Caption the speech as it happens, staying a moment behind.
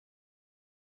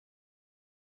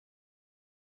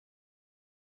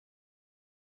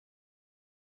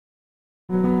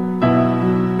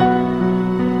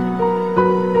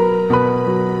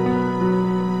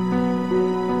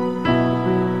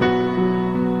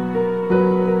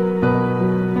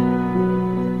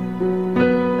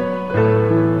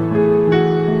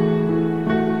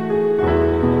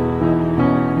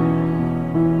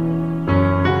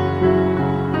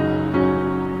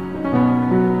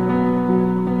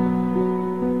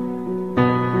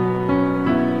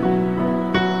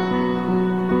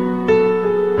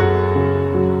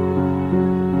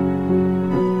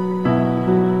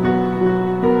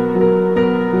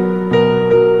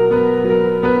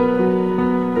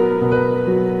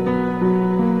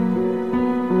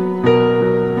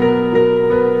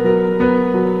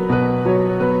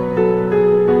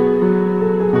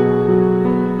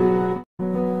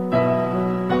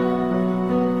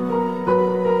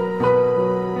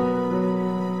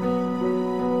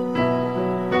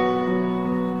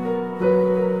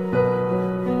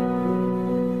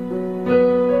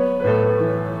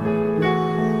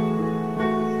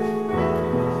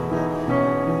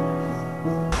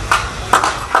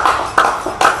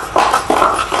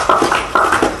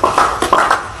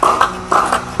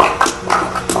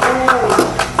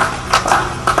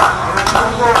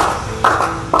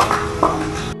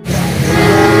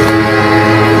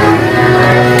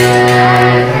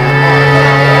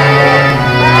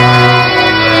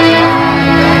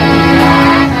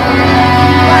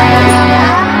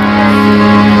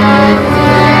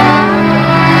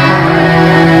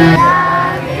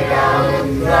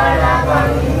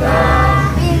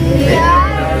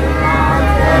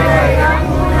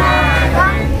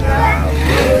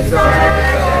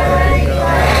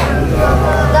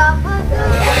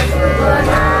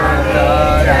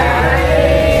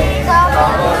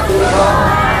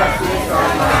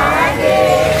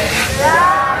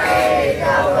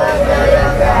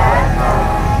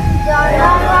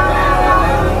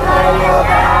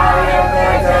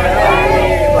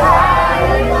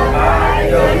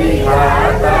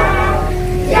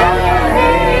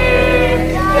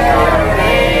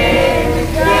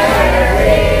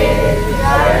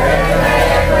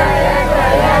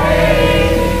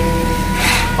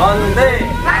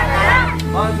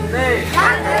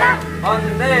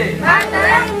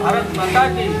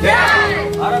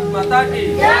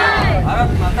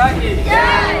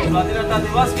स्वाधीनता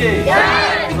दिवस की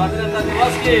स्वाधीनता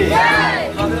दिवस की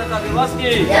स्वाधीनता दिवस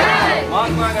की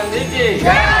महात्मा गांधी की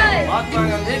महात्मा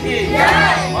गांधी की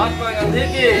महात्मा गांधी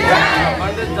की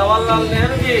पंडित जवाहरलाल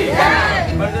नेहरू की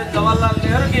पंडित जवाहरलाल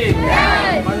नेहरू की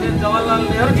पंडित जवाहरलाल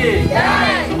नेहरू की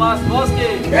सुभाष बोस की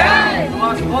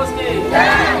सुभाष बोस की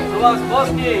सुभाष बोस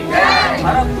की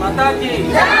भारत माता की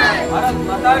भारत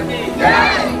माता की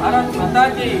भारत माता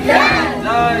की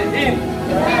जय हिंद।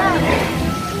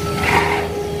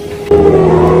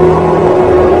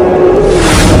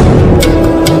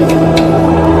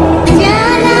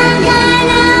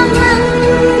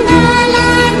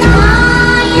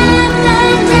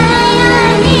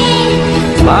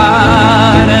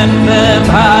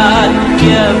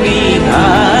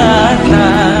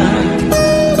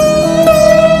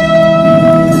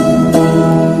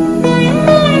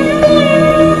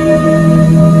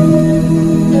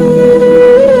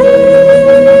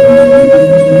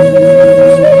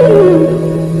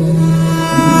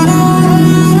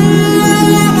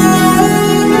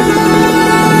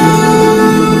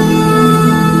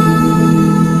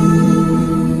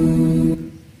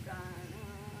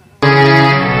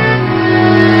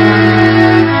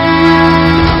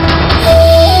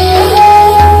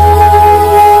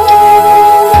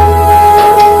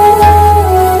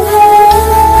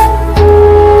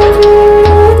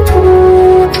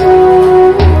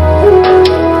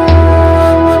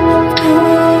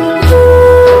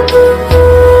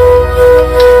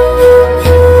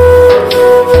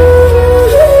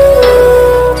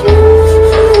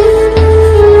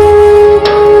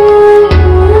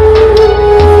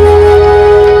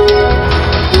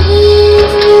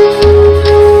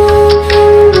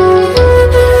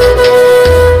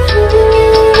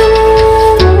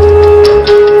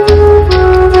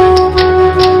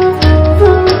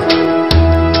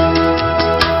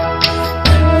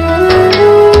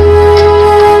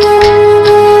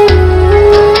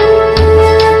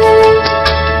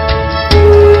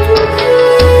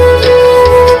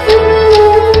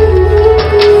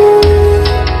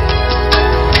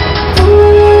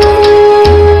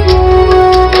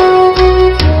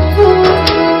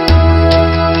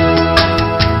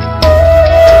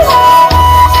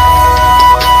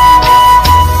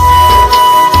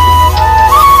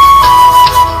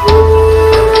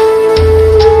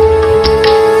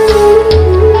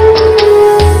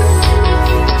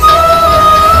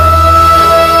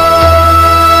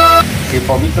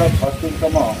 पवित्र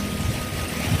 76तम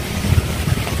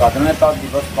स्वाधीनता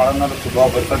दिवस पालन शुभ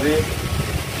अवसर में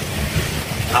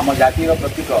आम जातिर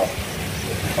प्रतीक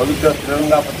पवित्र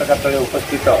तिरंगा पताका तले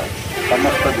उपस्थित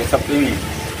समस्त देशप्रेमी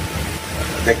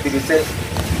व्यक्तिविशेष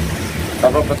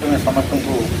सर्वप्रथम समस्त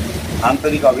को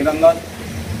आंतरिक अभिनंदन।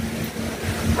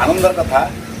 आनंदर कथा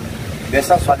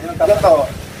देश स्वाधीनता तो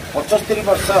 75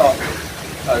 वर्ष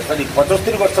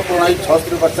पूर्ण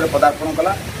 76 वर्ष पदार्पण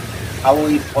कला। आउ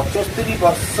 75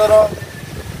 वर्षर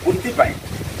पूर्ति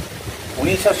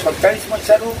 1947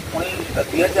 मसीह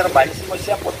 2022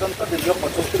 मसीहा पर्यंत दीर्घ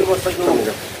 75 वर्ष जो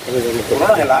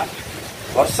पूर्ण है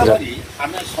वर्ष भरी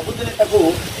आम सबुदिन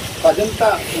स्वाधीनता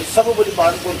उत्सव बोली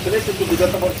पालन करते कि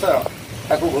विगत वर्ष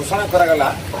घोषणा करागला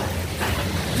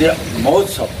जे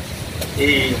महोत्सव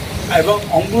एवं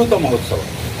अमृत महोत्सव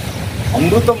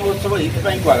ये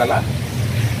कहगला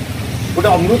गोटे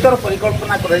अमृतर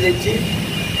परिकल्पना करमती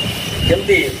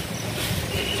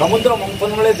समुद्र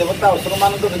मंथन बेले देवता असुर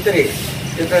मान भितर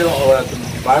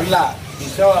बाहरला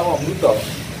विष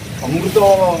अमृत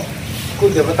को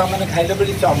देवता मैंने खाइले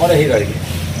बेले से अमर हो रही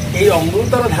ये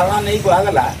अमृतर धारणा नहीं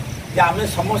कहगला कि आम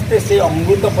समस्ते से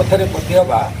अमृत पथरे पति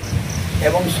हवा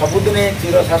एवं सबुदिने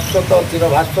चिर शाश्वत चिर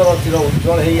भास्वर चिर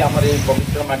उज्जवल हो आमर ये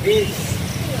पवित्र माटी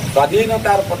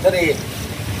स्वाधीनतार पथरे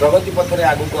प्रगति पथरे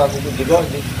आगू जीव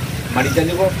माड़ी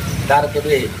चलो तार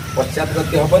के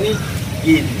पश्चातगति हेनी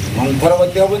कि मंथर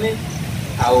गति हेनी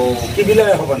कि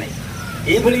विलय हेनी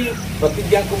ये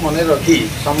प्रतिज्ञा को मन रखी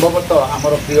संभवतः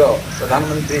आमर प्रिय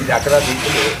प्रधानमंत्री डाकरा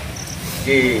देते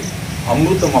कि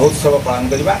अमृत महोत्सव पालन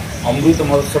करवा। अमृत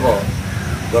महोत्सव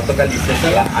गतकाली शेष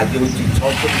है। आज हूँ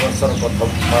 76 वर्षर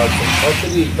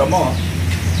 76तम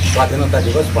स्वाधीनता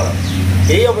दिवस पालन।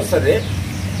 यही अवसर में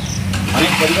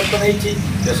अनेक परिवर्तन होती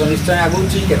देश निश्चय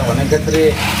आगुची क्या अनेक क्षेत्र में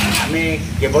आम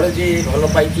केवल जे भल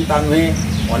पाइचु ता नुहे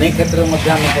अनेक क्षेत्र में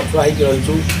आम पछुआ होकर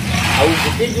रहीचु। आउ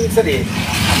गोटे जिनस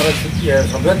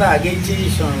सभ्यता आगे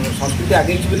संस्कृति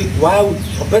आगे कहु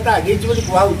सभ्यता आगे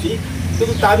कहूँ कि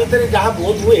ता भर जहाँ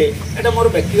बोध हुए यहाँ मोर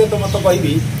व्यक्तिगत मत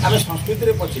कहि आम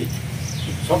संस्कृति पछे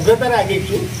सभ्यतार आगे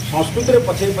संस्कृति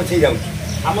पछे पछे जाऊँ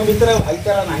आम भर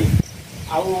भाईचारा ना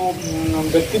आउ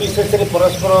व्यक्ति विशेष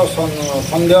परस्पर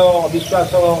सन्देह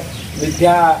अविश्वास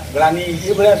मिथ्या ग्लानी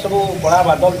ये भाया सब बड़ा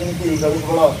बादल जमी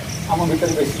गरुड़ आम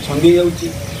भर बेस छंदी जाऊँगी।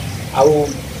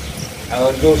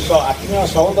 जो आत्मीय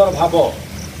सहोदर भाव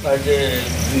जे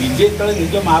निजे तले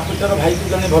निज महापुटर भाई को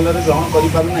जड़े भल ग्रहण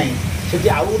करें से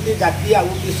आउ गोटे जाति आउ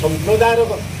गोटे संप्रदायर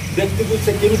व्यक्ति को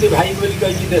से केमी भाई बोली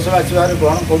कही देशवासी भाव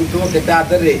ग्रहण करूँ केते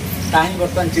आदर में ताही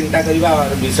बर्तमान चिंता करवा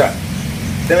विषय।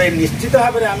 तेरे निश्चित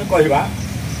भाव में आम कहवा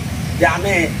जे आम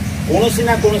कौन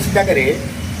ना कौन जगह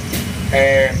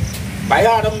बाह्य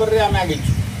आडंबर आम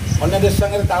आगेचु अन्य देश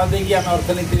संगे ताल देकी आम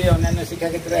अर्थनीति अन्य शिक्षा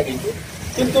क्षेत्र में आगेचु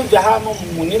किंतु जहाँ आम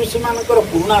मुनि ऋषि मानकर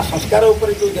पुराना संस्कार उपर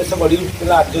जो देश बढ़ी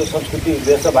उठुला आर्य संस्कृति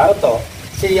देश भारत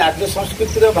से आर्य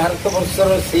संस्कृतिर भारत वर्षर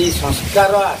से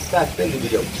संस्कार आस्ते आस्ते लिभि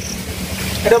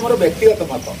जाए। मोर व्यक्तिगत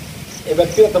मत ए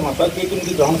व्यक्तिगत मत किए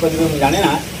केमती ग्रहण करेंगे मुझे जाने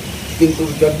ना किंतु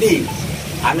जदि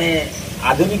आम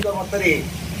आधुनिक मतरे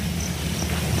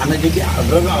आम जी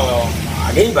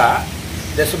आगेबा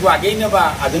देश को आगे नवा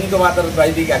आधुनिकवाद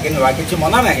पाई आगे नवा किसी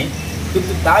मना ना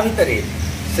किंतु ता भितर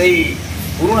से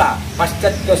पुराना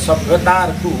पाश्चात्य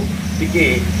सभ्यतार को टिके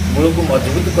मूल को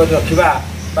मजबूत कर रखा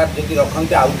जदि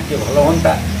रखते आउ टे भल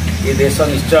हाँ ये देश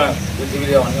निश्चय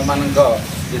पृथ्वी अन्य मान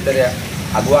भर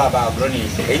आगुआ बा अग्रणी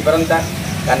हो पारता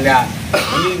कन्या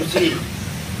मुनि ऋषि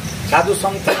साधु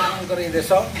सन्थ मान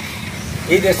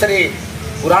ये देश में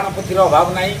पुराण पुथीर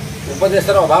अभाव ना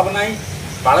उपदेशर अभाव ना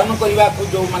पालन करने को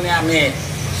जो मैंने आम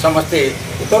समस्ते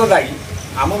उत्तरदायी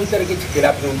आम भर किसी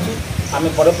खिलाफ रोचे आम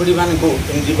परपीढ़ी मान को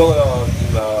जीव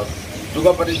जुग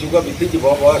पर जुग बीतीज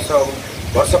बयस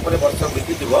वर्ष पर वर्ष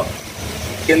बीतीज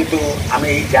किंतु आम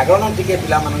ये जागरण टी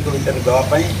पिला भर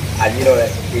देवाई आज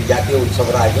ये जातीय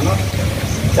उत्सवर आयोजन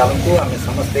चाहतु आम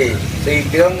समस्ते से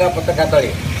तिरंगा पताका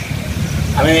तले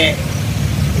आम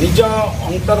निज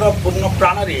अंतर पूर्ण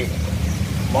प्राण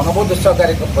मनोबोध सहकार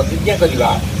एक प्रतिज्ञा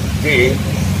करवा जे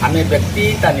आम व्यक्ति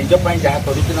ता निजपाई जहाँ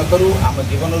करूँ न करूँ आम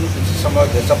जीवन किसी समय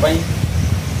देशपाई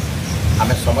आम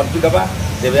समर्पित देवा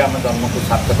तेरे आम जन्म को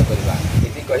सार्थक करवा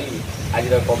ये कही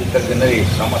आज पवित्र दिन में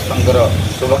समस्त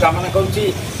शुभकामना करुँची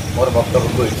मोर वक्तव्य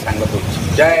को सांग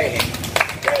करुँची। जय हिंद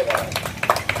जय Bharat.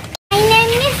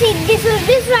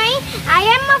 I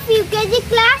am of UKG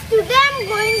class. Today I am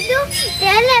going to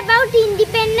tell about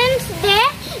Independence Day.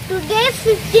 Today is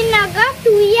 15 August.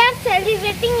 We are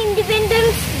celebrating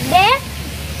Independence Day.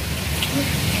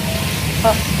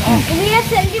 We are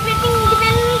celebrating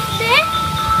Independence Day.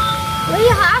 We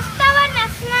hoist our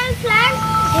national flag.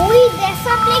 We dress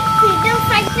up like freedom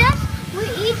fighters. We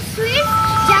eat sweets.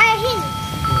 Jai Hind.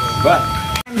 वाह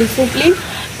Discipline.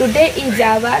 Today is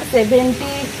our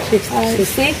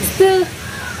 76th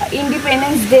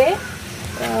Independence Day.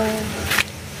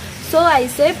 So I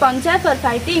say Punjab for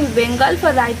fighting, Bengal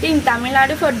for writing, Tamil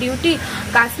Nadu for duty,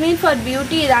 Kashmir for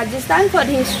beauty, Rajasthan for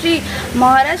history,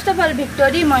 Maharashtra for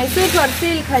victory, Mysore for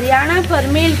silk, Haryana for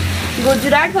milk,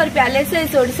 Gujarat for palaces,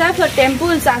 Odisha for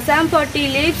temples, Assam for tea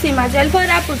leaves, Himachal for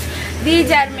apples.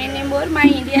 These are many more. My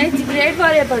India is great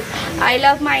forever. I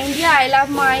love my India. I love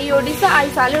my Odisha. I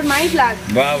salute my flag.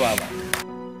 वाह वाह वाह